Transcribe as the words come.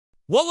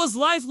What was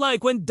life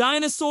like when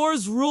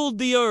dinosaurs ruled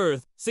the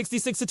Earth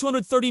 66 to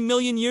 230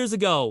 million years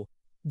ago?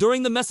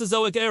 During the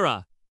Mesozoic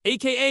era,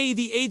 aka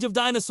the Age of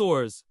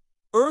Dinosaurs,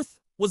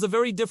 Earth was a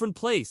very different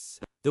place.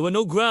 There were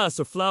no grass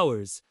or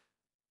flowers,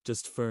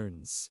 just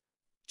ferns,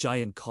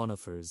 giant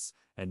conifers,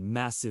 and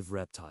massive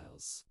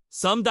reptiles.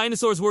 Some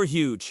dinosaurs were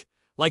huge,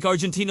 like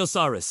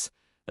Argentinosaurus,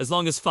 as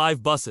long as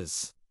 5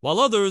 buses, while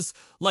others,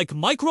 like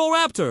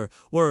Microraptor,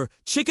 were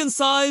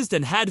chicken-sized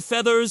and had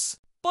feathers.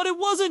 But it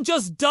wasn't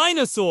just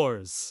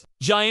dinosaurs.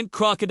 Giant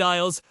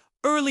crocodiles,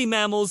 early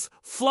mammals,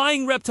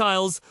 flying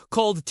reptiles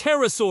called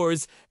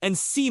pterosaurs, and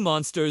sea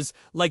monsters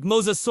like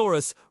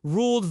Mosasaurus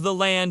ruled the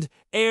land,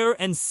 air,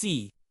 and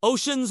sea.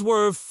 Oceans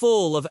were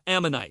full of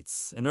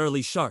ammonites and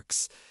early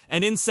sharks,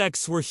 and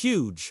insects were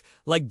huge,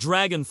 like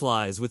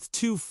dragonflies with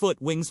 2-foot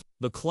wings.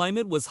 The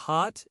climate was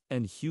hot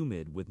and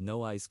humid with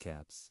no ice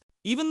caps.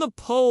 Even the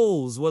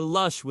poles were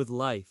lush with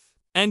life.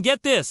 And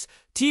get this,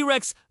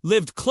 T-Rex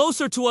lived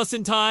closer to us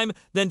in time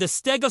than the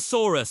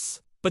Stegosaurus.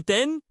 But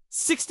then,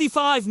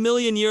 65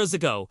 million years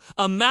ago,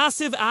 a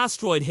massive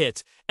asteroid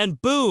hit,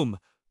 and boom,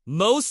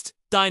 most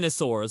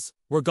dinosaurs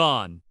were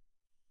gone.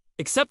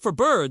 Except for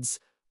birds,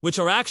 which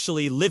are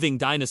actually living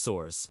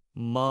dinosaurs.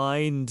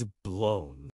 Mind blown.